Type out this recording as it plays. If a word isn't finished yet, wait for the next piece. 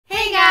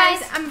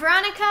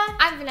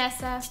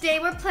Vanessa. Today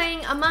we're playing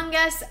Among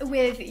Us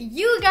with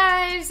you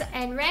guys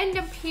and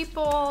random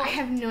people. I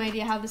have no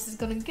idea how this is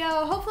gonna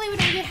go. Hopefully we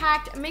don't get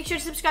hacked. Make sure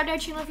to subscribe to our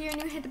channel if you're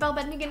new. Hit the bell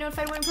button to get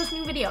notified when we post a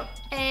new video.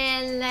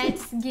 And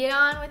let's get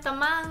on with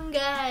Among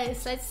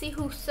Us. Let's see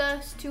who's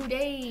sus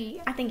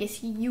today. I think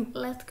it's you.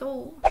 Let's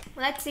go.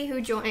 Let's see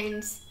who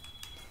joins.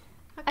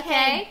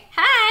 Okay.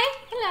 Hi.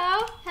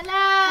 Hello. Hello.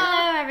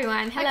 Hello,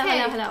 everyone. Hello, Okay.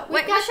 hello. We've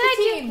Wait, got what should I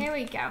the do? team. Here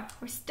we go.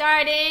 We're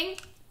starting.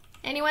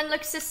 Anyone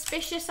look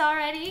suspicious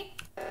already?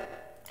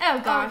 Oh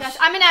gosh.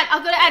 I'm in ad. I'll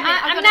go to admin.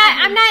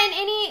 I'm not in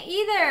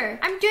any either.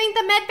 I'm doing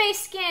the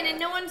med-based scan and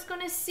no one's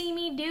gonna see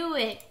me do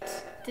it.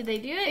 Did they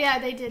do it? Yeah,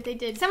 they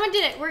did. Someone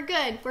did it. We're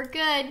good. We're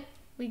good.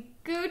 We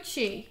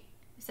Gucci.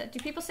 Is that, do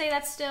people say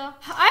that still?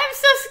 I'm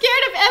so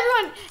scared of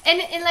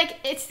everyone. And like,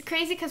 it's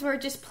crazy because we're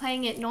just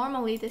playing it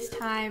normally this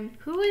time.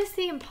 Who is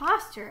the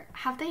imposter?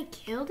 Have they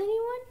killed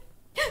anyone?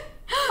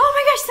 Oh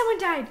my gosh, someone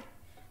died.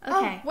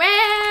 Okay. Oh,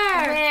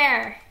 where?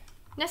 Where?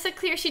 Nessa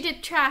clear, she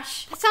did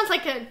trash. That sounds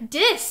like a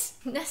diss.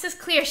 Nessa's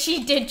clear,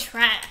 she did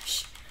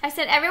trash. I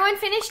said everyone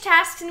finish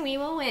tasks and we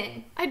will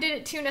win. I did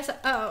it too, Nessa.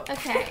 Oh.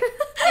 Okay.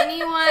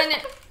 Anyone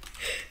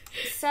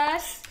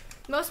sus?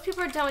 Most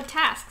people are done with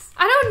tasks.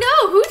 I don't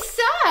know. Who's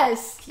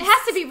sus? It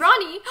has to be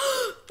Ronnie.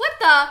 What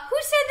the? Who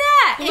said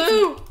that?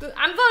 Blue.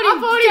 I'm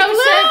voting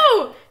Joseph.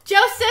 Blue.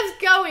 Joseph's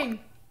going.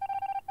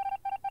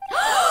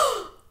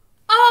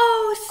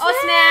 Oh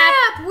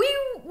snap!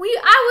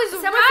 I was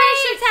Someone right.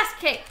 finish your task.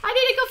 Okay, I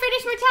need to go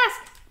finish my task.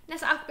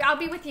 Nessa, I'll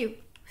be with you.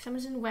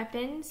 Someone's in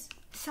weapons.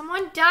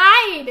 Someone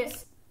died.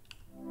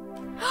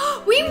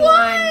 We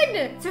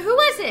won. So who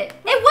was it?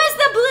 It was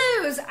the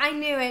Blues. I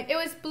knew it. It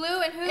was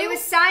blue and who? It was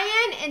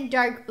cyan and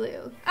dark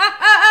blue.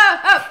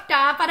 Oh.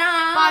 Da ba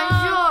da.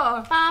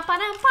 Bonjour. Ba ba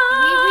da ba.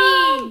 Oui,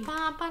 oui.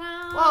 Ba ba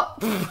da. Well,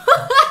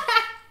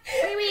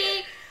 Oui,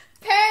 oui.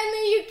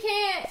 apparently you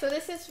can't. So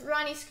this is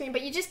Ronnie's screen,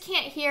 but you just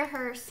can't hear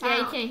her sound. Yeah,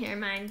 you can't hear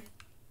mine.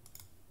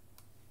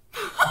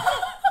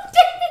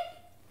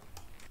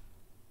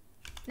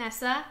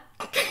 Nessa,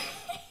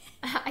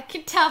 I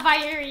could tell by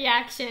your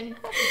reaction.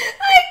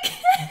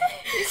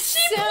 She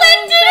So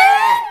blended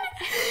bad.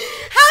 in.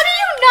 How do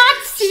you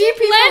not see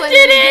people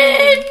Blended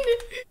in?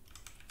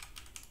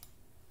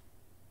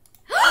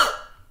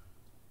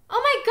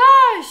 Oh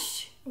my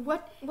gosh!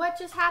 What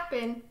just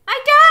happened? I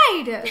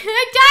died!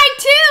 I died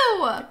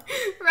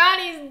too.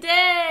 Ronnie's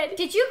dead.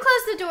 Did you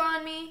close the door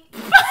on me?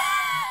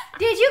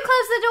 Did you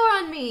close the door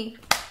on me?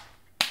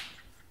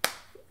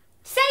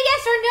 Say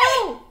yes or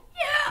no!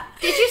 Yeah.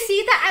 Did you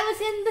see that I was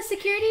in the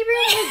security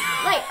room?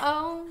 Like,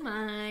 oh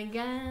my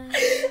god.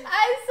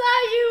 I saw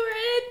you were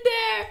in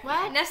there.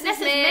 What? Nessa's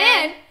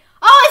man.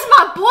 Oh, it's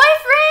my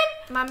boyfriend.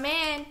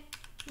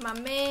 My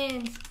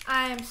man.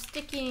 I am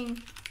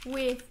sticking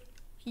with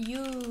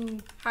you.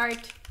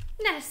 Heart.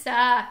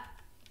 Nessa.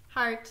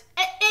 Heart.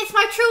 It's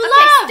my true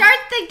Okay, love. start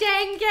the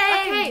dang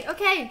game.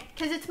 Okay.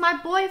 Because it's my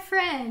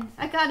boyfriend.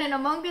 I got an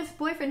Among Us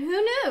boyfriend. Who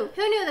knew?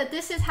 Who knew that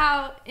this is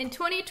how in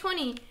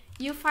 2020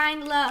 you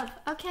find love?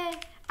 Okay,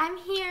 I'm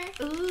here.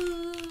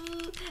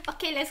 Ooh.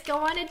 Okay, let's go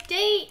on a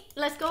date.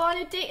 Let's go on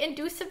a date and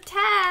do some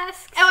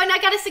tasks. Oh, and I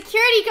got a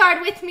security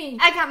guard with me.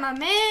 I got my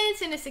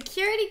mans and a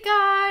security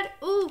guard.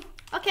 Ooh.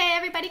 Okay,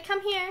 everybody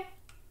come here.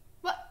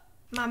 What?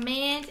 My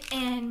mans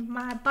and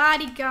my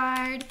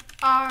bodyguard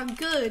are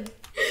good.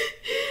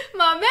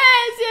 My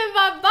mans and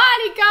my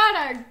bodyguard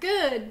are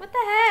good. What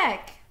the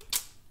heck?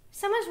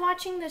 Someone's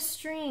watching the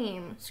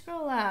stream.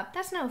 Scroll up.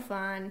 That's no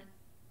fun.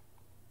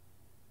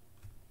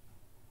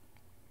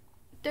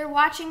 They're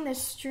watching the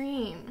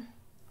stream.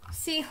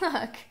 See,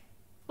 look.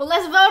 Well,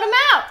 let's vote them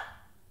out.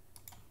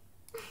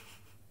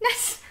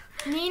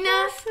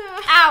 Nina,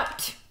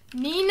 Out.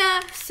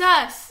 Nina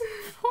sus.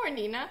 Poor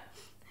Nina.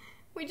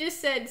 We just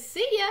said,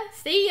 see ya.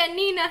 See ya,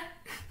 Nina.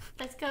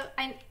 Let's go.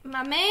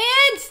 My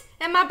mans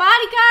and my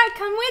bodyguard,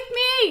 come with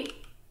me.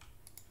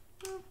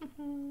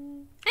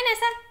 Hi,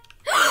 Nessa.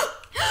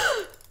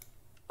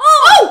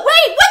 Oh,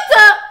 wait, what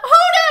the?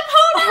 Hold up.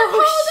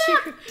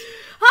 shoot.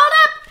 Hold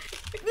up.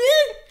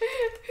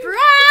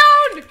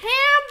 Brown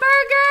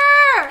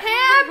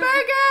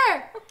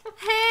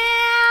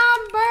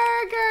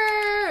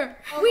hamburger.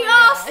 Oh We my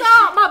all gosh. saw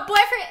my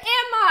boyfriend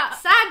and my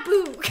side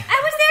boob. I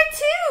was there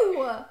too.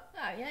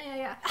 Oh,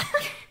 yeah.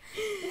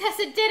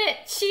 Nessa did it.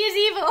 She is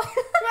evil.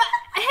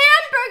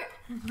 Hamburger.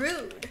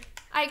 Rude.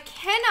 I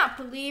cannot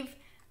believe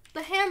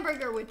the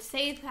hamburger would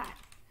say that.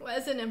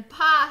 Was an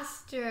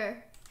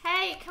imposter.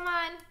 Hey, come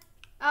on.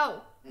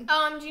 Oh,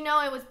 do you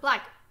know it was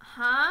black?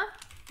 Huh?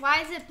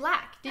 Why is it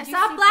black? I you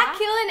saw see Black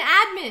kill an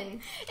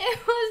admin. It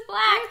was How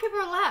black. many people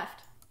are left?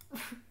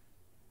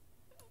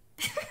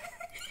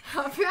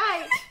 All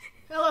right.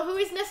 Hello, who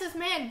is Nessa's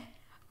man?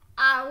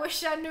 I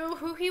wish I knew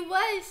who he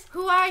was.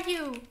 Who are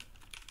you?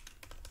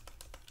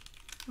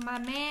 My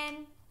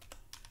man.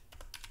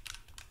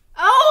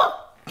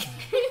 Oh! I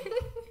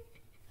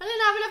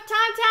didn't have enough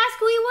time to ask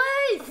who he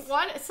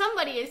was.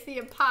 Somebody is the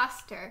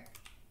imposter.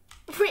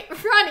 Wait,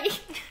 Ronnie.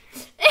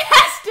 It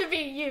has to be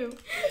you.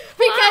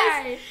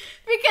 Why?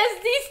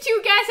 Because these two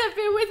guys have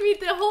been with me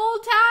the whole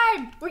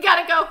time. We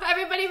gotta go.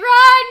 Everybody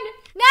run.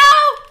 No!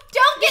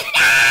 Don't get...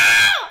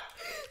 No!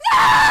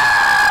 No!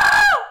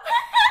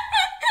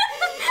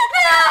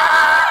 No!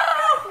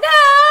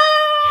 No!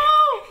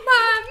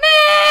 My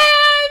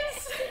mans!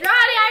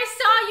 Ronnie, I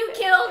saw you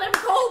killed him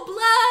cold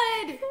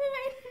blood.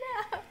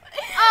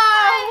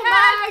 Oh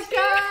my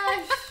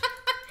gosh.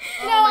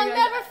 No, I'll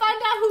never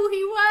find out who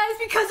he was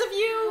because of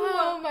you.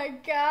 Oh my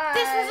god.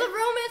 This was a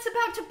romance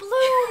about to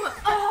bloom.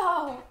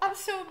 Oh, I'm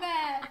so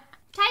mad.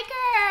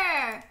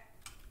 Tiger!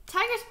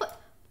 Tiger's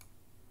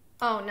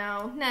Oh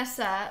no,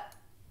 Nessa.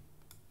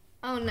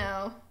 Oh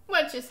no.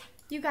 What just...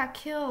 You got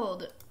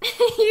killed.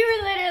 You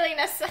were literally,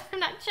 Nessa, I'm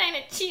not trying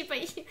to cheat,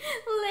 but you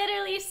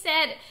literally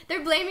said,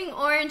 they're blaming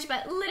Orange,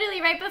 but literally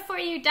right before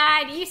you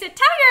died, you said,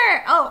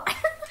 Tiger! Oh.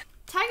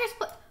 Tiger's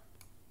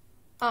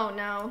Oh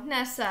no,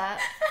 Nessa.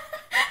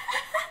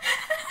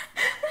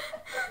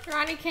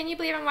 Ronnie, can you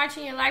believe I'm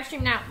watching your live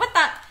stream now? What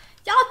the?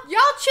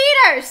 Y'all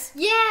cheaters!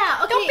 Yeah,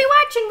 okay. Don't be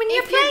watching when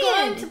you're if playing. you're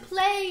going to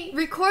play,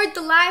 record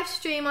the live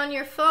stream on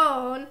your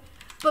phone,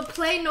 but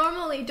play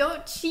normally.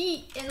 Don't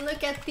cheat and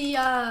look at the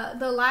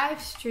live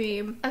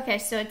stream. Okay,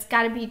 so it's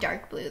gotta be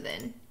dark blue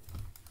then.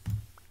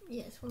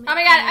 Yes. Oh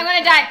my god, I'm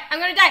gonna die. I'm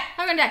gonna die.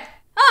 I'm gonna die.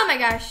 Oh my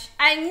gosh.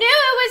 I knew it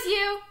was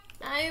you.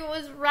 I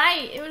was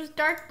right. It was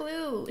dark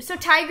blue. So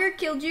Tiger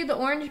killed you, the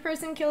orange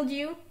person killed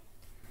you?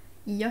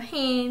 Your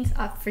hands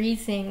are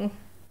freezing.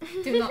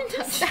 Do not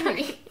touch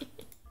me.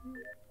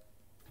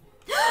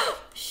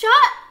 Shut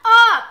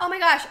up! Oh my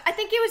gosh, I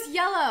think it was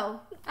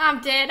yellow.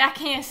 I'm dead. I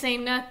can't say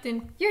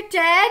nothing. You're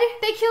dead?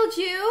 They killed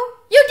you?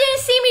 You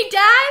didn't see me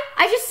die?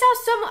 I just saw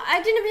someone.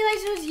 I didn't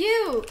realize it was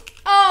you.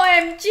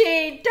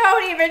 OMG,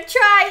 don't even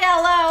try,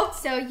 Yellow.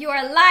 So you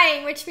are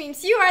lying, which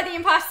means you are the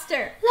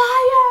imposter.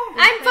 Liar!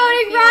 I'm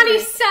voting Ronnie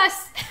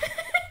sus.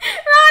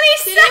 Ronnie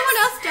sus. Did anyone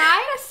else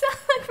die?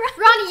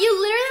 Ronnie, you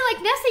literally,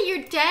 like, Nessa,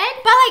 you're dead?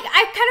 But, like,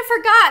 I kind of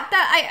forgot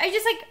that I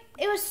just, like,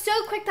 it was so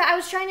quick that I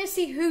was trying to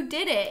see who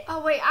did it. Oh,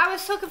 wait, I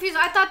was so confused.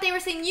 I thought they were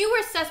saying you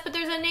were sus, but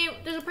there's a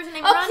person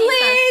named Oh, Ronnie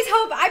please, sus.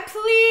 hope,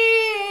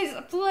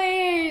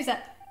 please.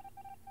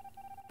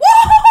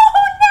 Whoa,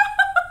 no!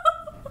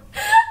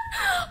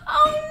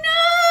 Oh,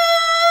 no!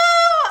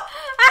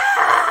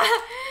 Ah,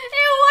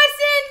 it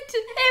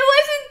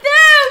wasn't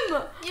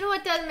them! You know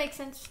what doesn't make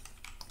sense?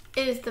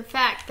 Is the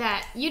fact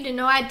that you didn't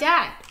know I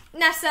died.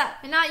 Nessa.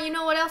 And now, you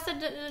know what else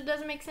that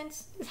doesn't make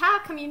sense? Is how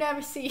come you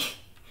never see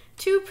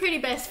two pretty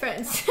best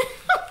friends?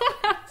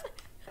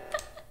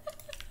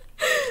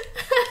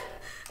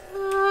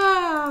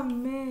 Oh,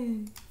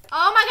 man.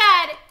 Oh, my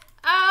God.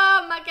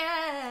 Oh, my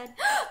God.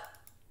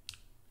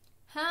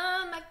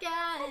 Oh, my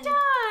God. Who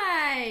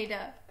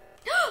died?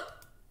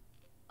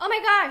 Oh, my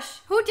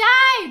gosh. Who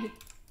died?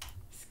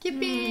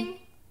 Skipping.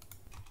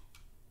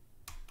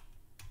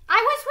 I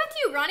was with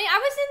you, Ronnie. I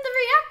was in the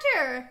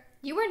reactor.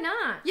 You were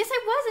not. Yes,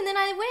 I was, and then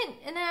I went,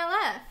 and then I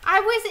left.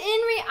 I was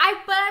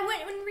but I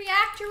went in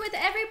reactor with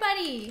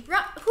everybody.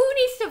 Who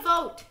needs to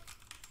vote?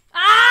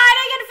 I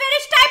didn't get to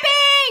finish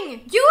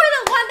typing. You were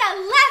the one that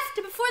left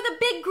before the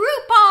big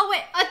group all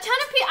went. A ton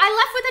of people. I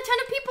left with a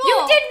ton of people. You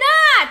did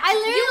not. I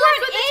literally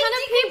left with a ton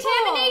of people.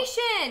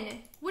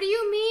 Decontamination. What do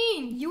you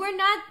mean? You were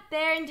not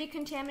there in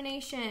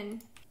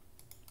decontamination.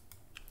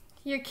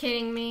 You're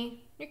kidding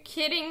me. You're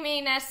kidding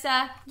me,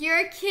 Nessa.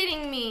 You're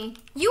kidding me.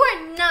 You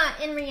are not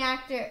in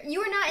reactor. You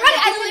were not in Right,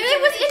 I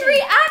literally was in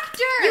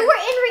reactor. You were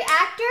in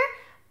reactor,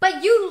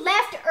 but you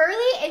left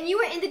early and you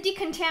were in the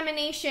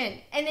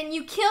decontamination. And then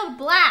you killed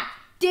Black.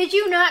 Did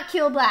you not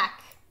kill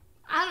Black?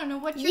 I don't know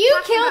what you're you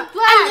talking killed about.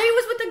 Black. I literally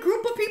was with a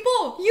group of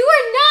people. You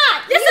were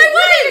not. Yes, you I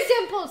was.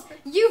 Dimples.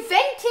 You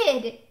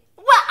vented.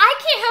 Well, I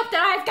can't help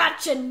that I've got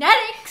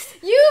genetics.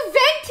 You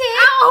vented.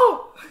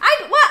 Ow. I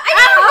didn't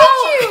hit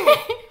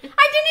you.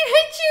 I didn't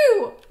hit you.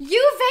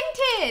 You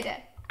vented.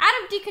 Out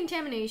of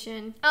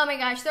decontamination. Oh my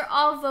gosh, they're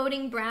all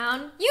voting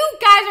brown. You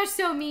guys are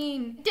so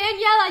mean.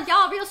 Daniela,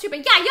 y'all real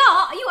stupid. Yeah,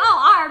 you all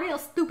are real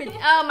stupid.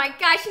 Oh my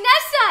gosh,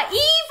 Nessa,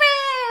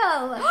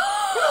 evil.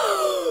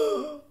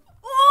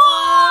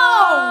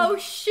 Oh,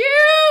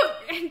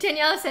 shoot.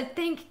 Daniela said,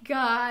 thank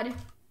God.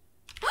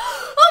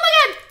 Oh my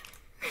God.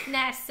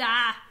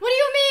 Nessa. What do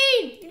you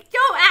mean?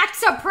 Don't act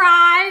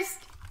surprised.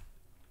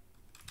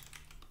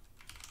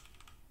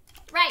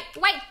 Right,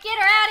 White, get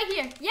her out of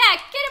here. Yeah,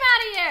 get him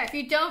out of here. If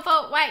you don't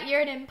vote White,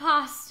 you're an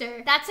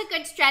imposter. That's a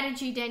good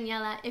strategy,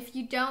 Daniela. If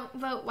you don't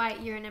vote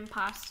White, you're an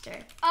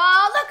imposter.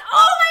 Oh, look.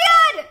 Oh,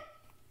 my God.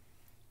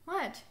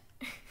 What?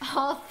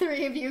 All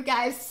three of you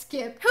guys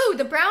skipped. Who,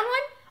 the brown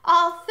one?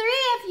 All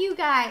three of you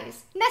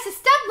guys. Nessa,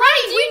 stop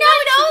running. We know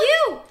it's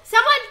you.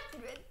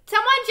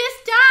 Someone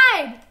just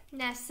died.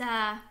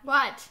 Nessa.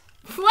 What?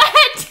 What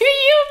do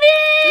you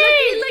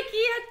mean?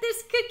 Looky at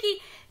this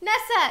cookie.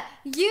 Nessa,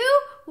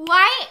 you,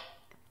 White,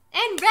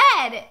 and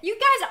Red. You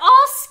guys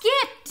all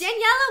skipped.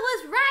 Daniela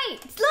was right.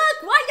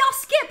 Look, why y'all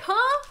skip,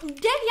 huh?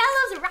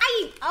 Daniela's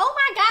right. Oh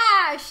my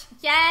gosh.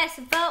 Yes,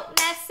 vote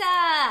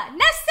Nessa.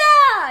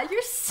 Nessa,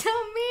 you're so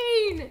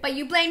mean. But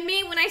you blamed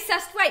me when I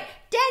sussed White.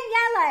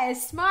 Daniela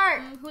is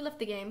smart. Who left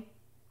the game?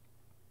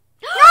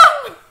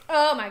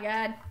 Oh my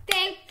god.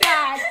 Thank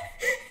God.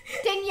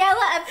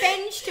 Daniela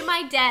avenged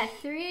my death.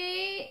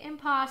 3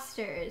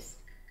 imposters.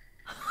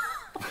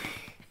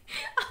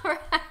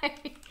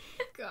 Alright.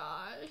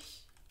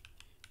 Gosh.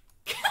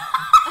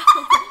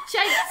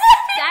 Should I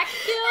stack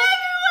kill?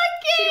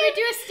 Should we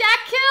do a stack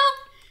kill?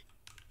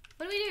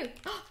 What do we do?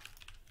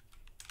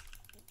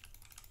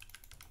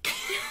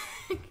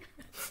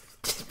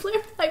 Just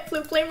flame light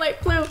blue, flame light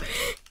blue.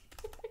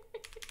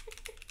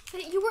 Say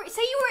you were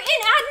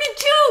in admin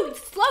too!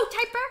 Slow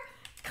typer!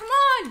 Come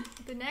on!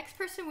 The next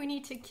person we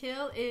need to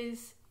kill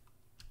is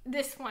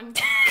this one.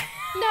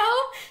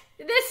 No!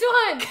 This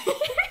one!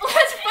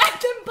 Let's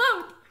fight them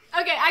both!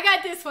 Okay, I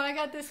got this one.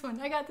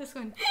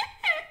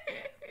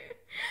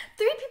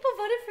 3 people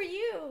voted for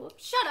you.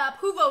 Shut up,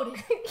 who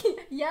voted?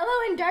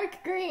 Yellow and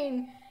dark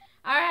green.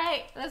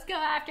 Alright, let's go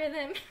after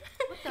them.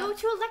 Go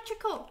to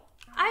electrical.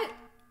 I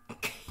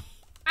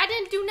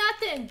didn't do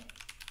nothing.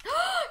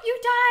 You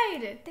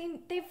died.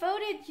 They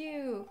voted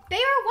you. They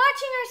are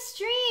watching our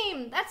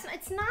stream.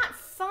 It's not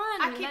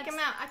fun. I kick him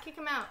out.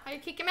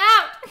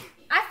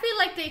 I feel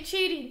like they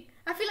cheating.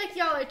 I feel like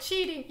y'all are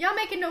cheating. Y'all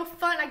making no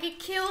fun. I get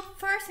killed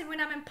first, and when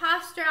I'm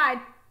imposter,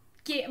 I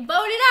get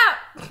voted out.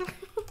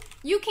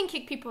 You can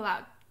kick people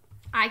out.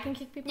 I can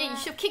kick people out. Yeah, you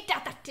should have kicked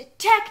out the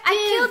detective. I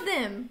killed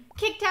them.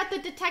 Kicked out the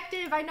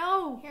detective. I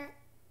know. Here.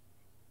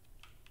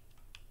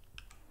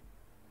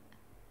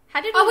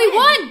 How did we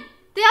won?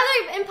 The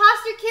other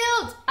imposter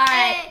killed. All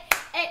right.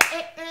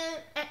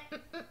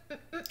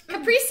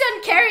 Capri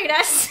Sun carried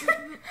us.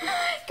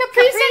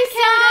 Capri Sun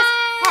killed us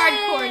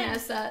hardcore,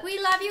 Nessa. We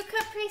love you,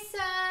 Capri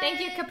Sun. Thank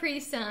you,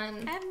 Capri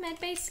Sun. I have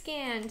medbay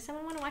scan.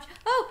 Someone want to watch?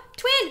 Oh,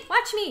 twin,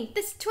 watch me.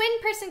 This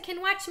twin person can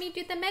watch me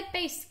do the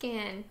medbay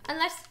scan.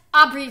 Unless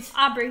Aubrey. It's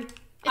Aubrey.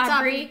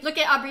 Look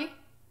at Aubrey.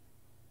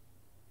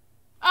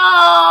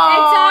 Oh,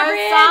 it's Aubrey.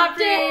 It's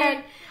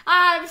Aubrey.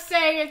 I'm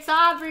saying it's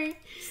Aubrey.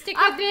 Stick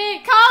with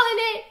it. Calling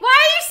it. Why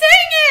are you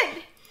saying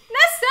it?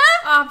 Nessa?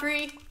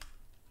 Aubrey.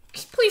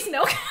 Please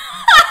no.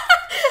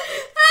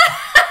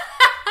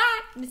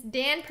 This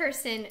Dan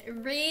person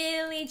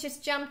really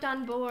just jumped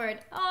on board.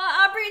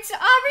 Oh, Aubrey, it's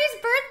Aubrey's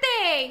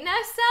birthday.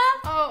 Nessa?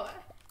 Oh,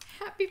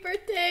 happy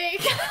birthday.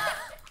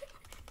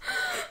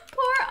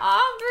 Poor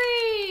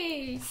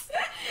Aubrey.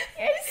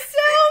 You're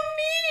so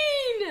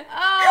mean.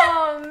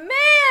 Oh,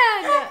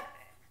 man.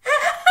 No!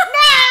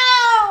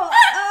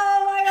 Oh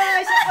my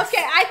gosh.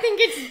 Okay, I think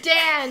it's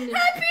Dan.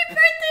 Happy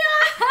birthday,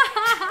 Aubrey.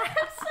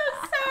 I'm so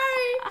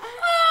sorry.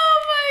 Oh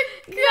my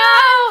God. No,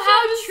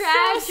 how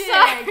tragic. So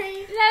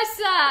sorry.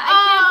 Nessa, I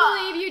can't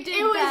believe you did that.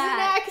 It was that. an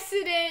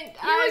accident.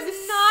 It was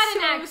not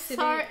an accident.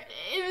 Sorry.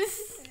 It was...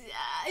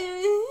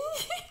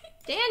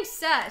 Dan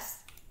sus.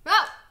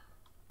 Oh.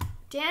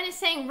 Dan is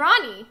saying,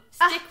 Ronnie,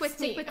 stick with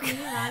me. Stick with me,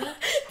 Ronnie.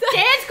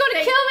 Dan's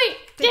gonna kill me.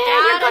 Dan,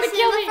 you're gonna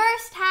kill me. The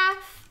first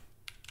half.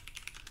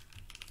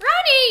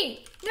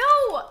 Ronnie!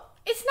 No!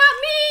 It's not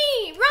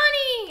me!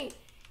 Ronnie!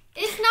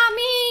 It's not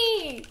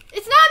me!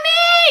 It's not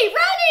me!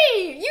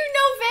 Ronnie! You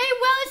know very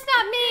well it's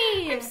not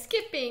me! I'm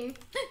skipping.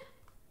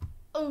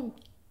 Oh,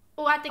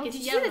 I think it's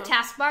did yellow. You see the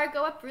taskbar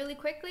go up really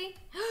quickly?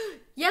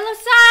 Yellow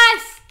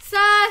sus!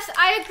 Sus!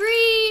 I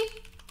agree!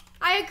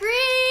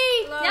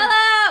 Hello.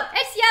 Yellow!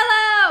 It's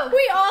yellow!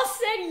 We all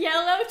said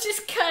yellow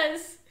just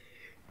cause.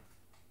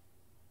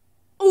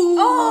 Ooh.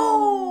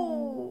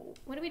 Oh!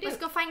 What do we do? Let's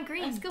go find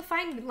green. Let's go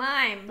find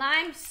lime.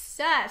 Lime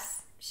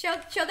sus. Show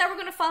that we're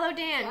gonna follow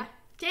Dan. Yeah.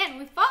 Dan,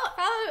 we follow.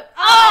 Oh!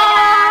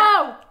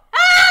 Oh! Ah!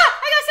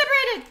 I got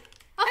separated.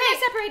 Okay, I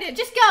got separated.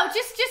 Just go.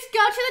 Just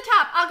go to the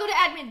top. I'll go to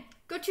admin.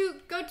 Go to.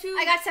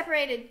 I got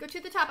separated. Go to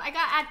the top. I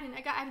got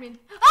admin.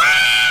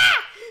 Ah!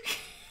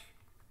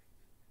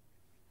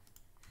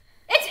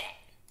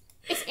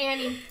 It's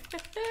Annie.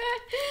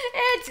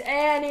 It's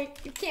Annie.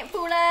 You can't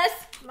fool us.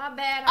 My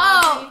bad.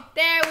 Oh,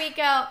 there we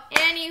go.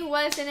 Annie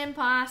was an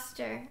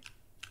imposter.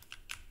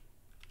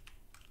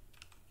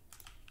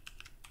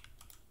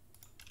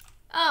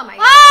 Oh my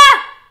god.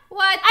 Ah!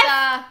 What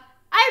I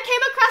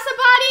came across a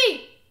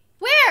body.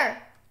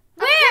 Where?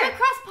 I came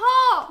across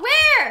Paul.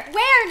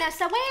 Where,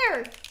 Nessa?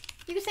 Where?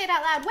 You can say it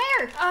out loud.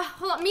 Where?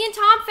 Hold on. Me and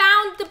Tom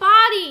found the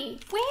body.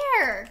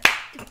 Where?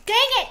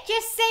 Dang it,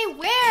 just say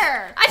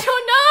where. I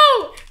don't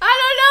know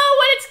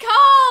what it's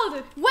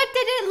called. What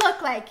did it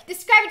look like?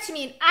 Describe it to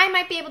me and I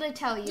might be able to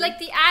tell you. Like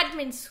the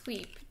admin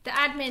sweep. The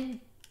admin.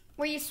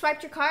 Where you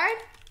swiped your card?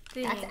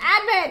 Thing. That's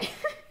admin.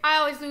 I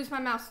always lose my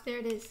mouse. There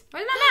it is.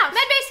 Where's my mouse?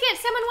 Medbay scan,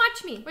 someone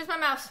watch me. Where's my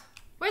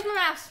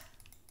mouse?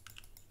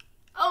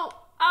 Oh.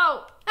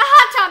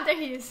 Aha, Tom, there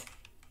he is.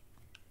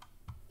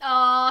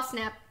 Oh,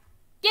 snap.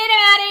 Get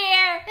out of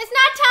here. It's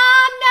not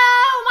Tom, no,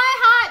 my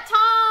hot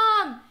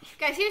Tom.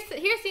 Guys,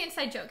 here's the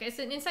inside joke. It's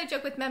an inside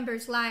joke with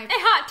members live. And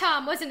Hot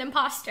Tom was an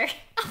imposter.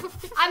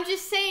 I'm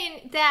just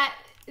saying that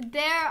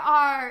there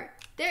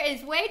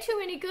is way too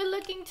many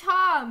good-looking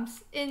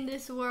Toms in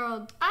this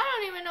world. I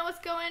don't even know what's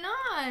going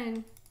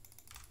on.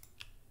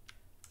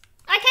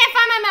 I can't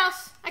find my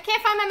mouse. I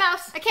can't find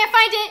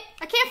it.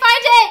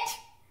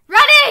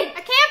 Running!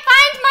 I can't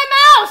find my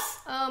mouse.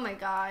 Oh my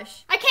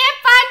gosh. I can't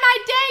find my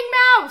dang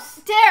mouse.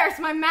 There's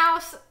my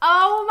mouse.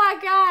 Oh my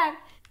god.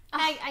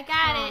 I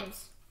got it.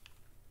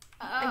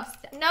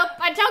 Nope,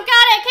 I don't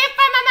got it. I can't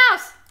find my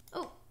mouse.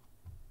 Oh.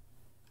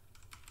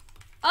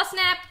 Oh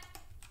snap.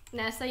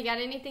 Nessa, you got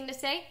anything to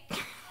say?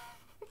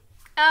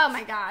 Oh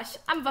my gosh.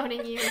 I'm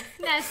voting you.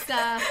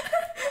 Nessa.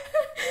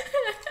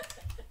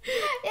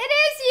 It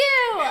is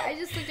you! I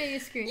just looked at your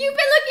screen. You've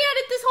been looking at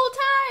it this whole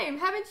time,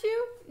 haven't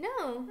you?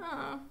 No.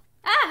 Oh.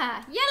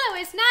 Ah, yellow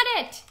is not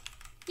it.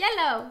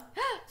 Yellow.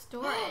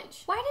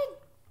 Storage. Why did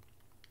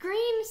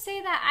Green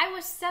say that? I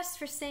was sus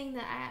for saying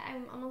that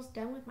I'm almost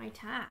done with my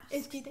task.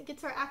 Do you think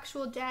it's our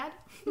actual dad?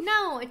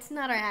 No, it's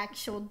not our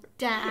actual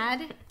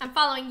dad. I'm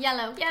following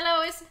yellow.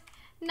 Yellow is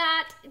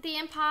not the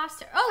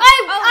imposter.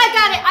 I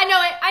got it. I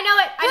know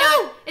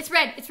it. It's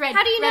red. It's red.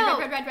 How do you know?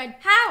 Red.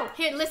 How?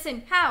 Here,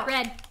 listen. How?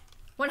 Red.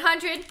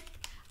 100.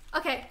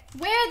 Okay.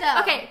 Where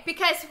though? Okay,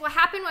 because what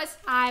happened was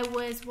I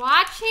was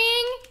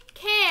watching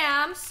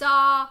Cam,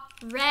 saw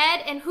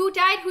red, and who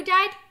died?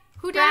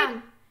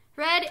 Brown.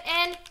 Red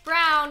and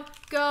brown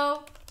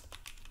go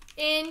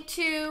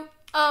into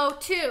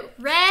O2.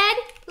 Red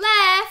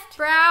left,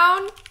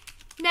 brown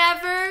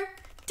never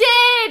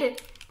did.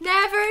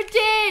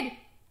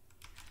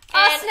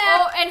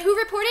 And who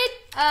reported?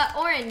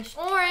 Orange.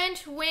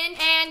 Orange went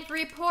and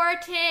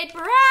reported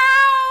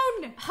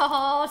brown.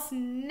 Oh,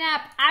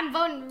 snap. I'm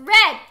voting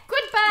red.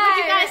 Goodbye. What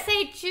you gotta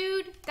say,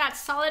 Jude? That's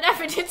solid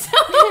evidence.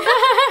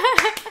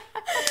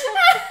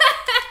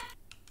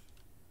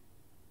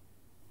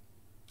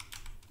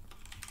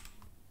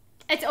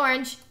 It's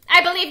orange.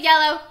 I believe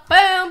yellow.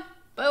 Boom.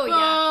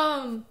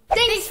 Booyah. Boom.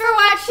 Thanks for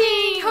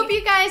watching. Hope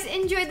you guys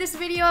enjoyed this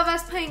video of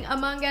us playing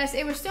Among Us.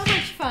 It was so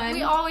much fun.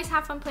 We always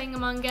have fun playing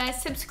Among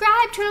Us.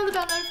 Subscribe, turn on the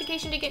bell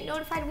notification to get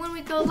notified when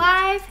we go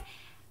live.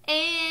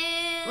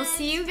 And we'll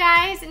see you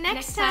guys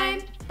next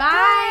time.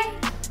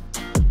 Bye.